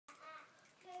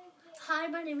Hi,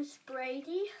 my name is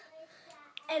Brady,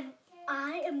 and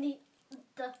I am the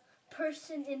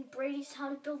person in Brady's How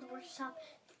to Build a Workshop,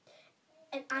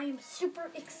 and I am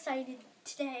super excited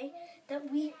today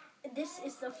that this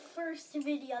is the first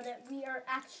video that we are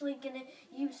actually going to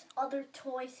use other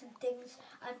toys and things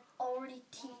I've already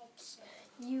teach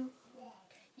you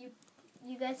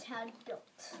guys how to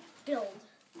build.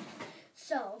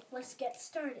 So, let's get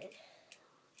started.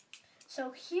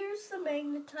 So here's the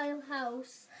Magna tile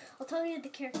house. I'll tell you the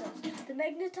characters. The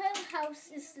Magna tile house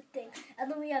is the thing. And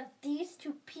then we have these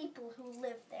two people who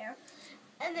live there.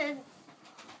 And then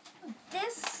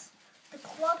the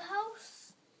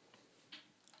clubhouse.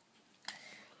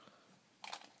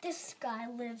 This guy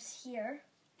lives here.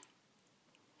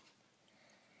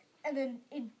 And then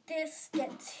this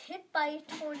gets hit by a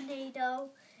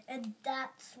tornado. And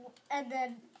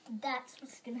then that's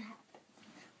what's going to happen.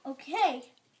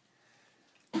 Okay.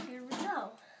 Here we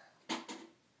go.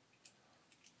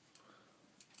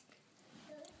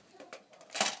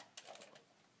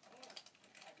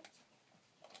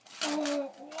 Why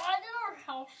did our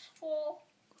house fall?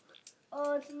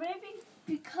 It's maybe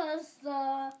because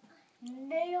the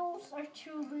nails are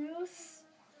too loose.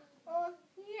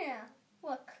 Yeah.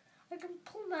 Look, I can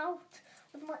pull them out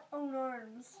with my own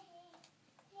arms.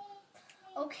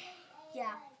 Okay,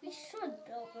 yeah, we should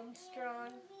build them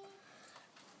strong.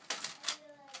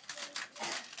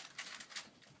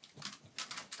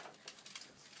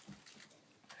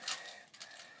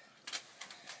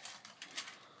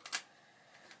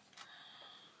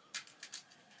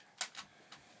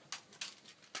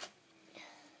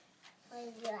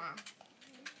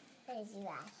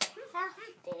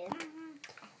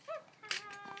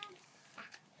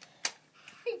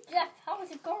 Hey Jeff, how is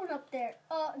it going up there?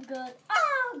 Good.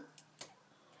 Oh!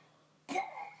 Okay.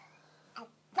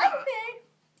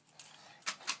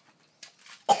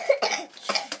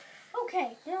 Okay,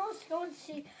 now let's go and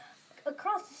see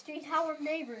across the street how our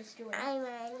neighbor is doing. I'm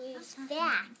gonna use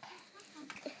that.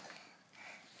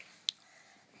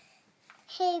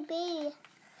 Hey, B.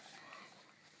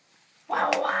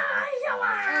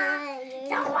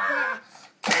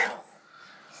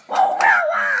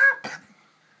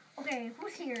 Okay,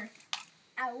 who's here?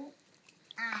 Ow.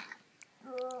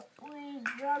 We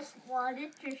just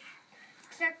wanted to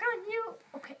check on you.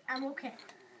 Okay, I'm okay.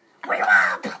 Your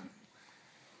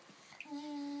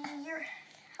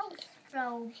house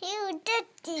fell. You did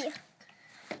it.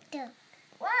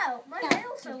 Wow, my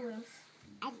nails are loose.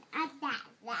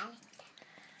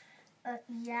 That.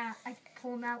 Yeah, I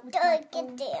pull them out with my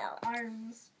own Daddy.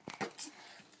 arms.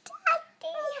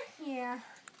 Yeah,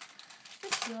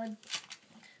 it's good.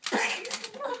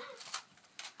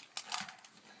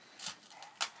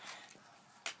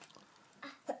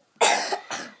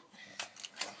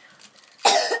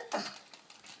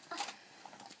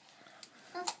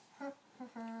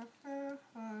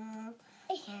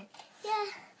 Yeah,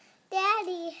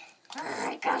 Daddy. I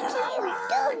gotta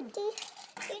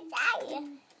Daddy.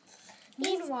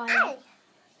 Meanwhile,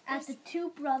 at the two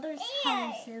brothers'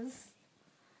 houses,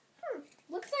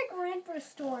 looks like we're in for a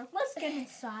storm. Let's get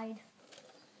inside.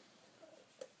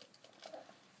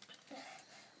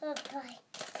 Our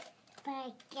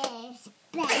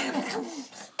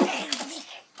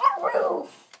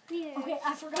roof! Okay,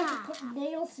 I forgot to put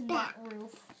nails in that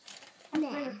roof. I'm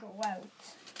gonna go out.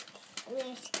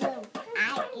 Let's go.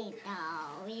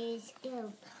 Let's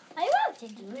go. I want to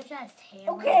do it just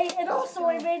hammer. Okay, and also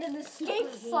I made an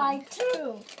escape slide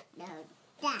too. No,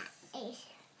 that is.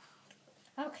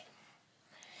 Okay.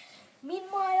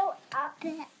 Meanwhile, out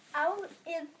in,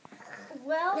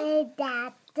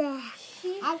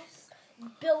 he's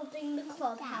building the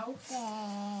clubhouse.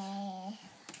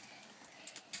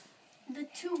 The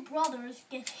two brothers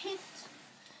get hit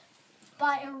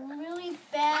by a really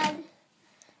bad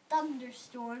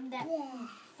thunderstorm that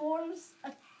forms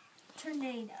a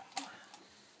tornado.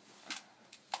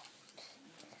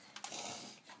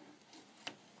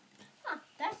 Huh,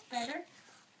 that's better.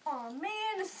 Oh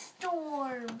man, a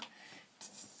storm.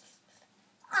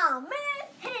 Oh man,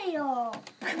 hail.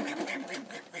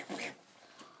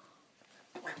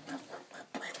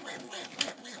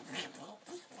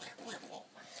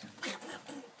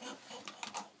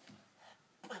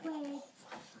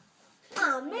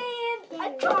 Oh man, a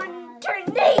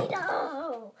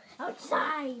tornado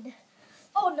outside.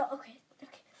 Oh no, okay.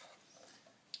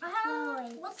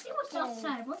 Let's see what's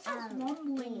outside. What's that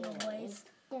rumbling noise?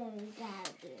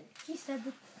 He said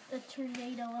the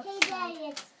tornado outside. Hey, Daddy,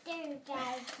 it's Daddy.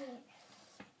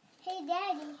 Hey,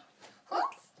 Daddy,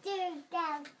 it's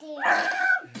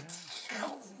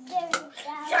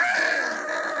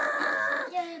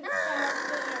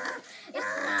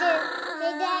Daddy.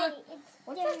 Hey, Daddy, it's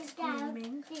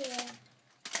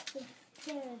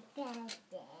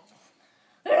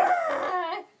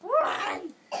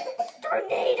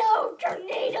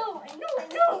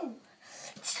know.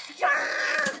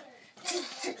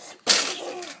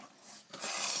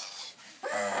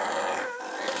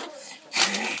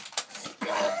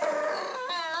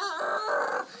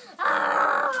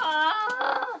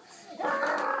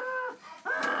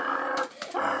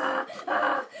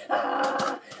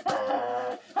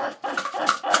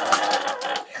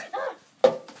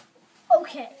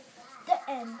 Okay, the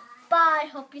end. Bye.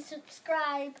 Hope you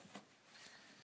subscribe.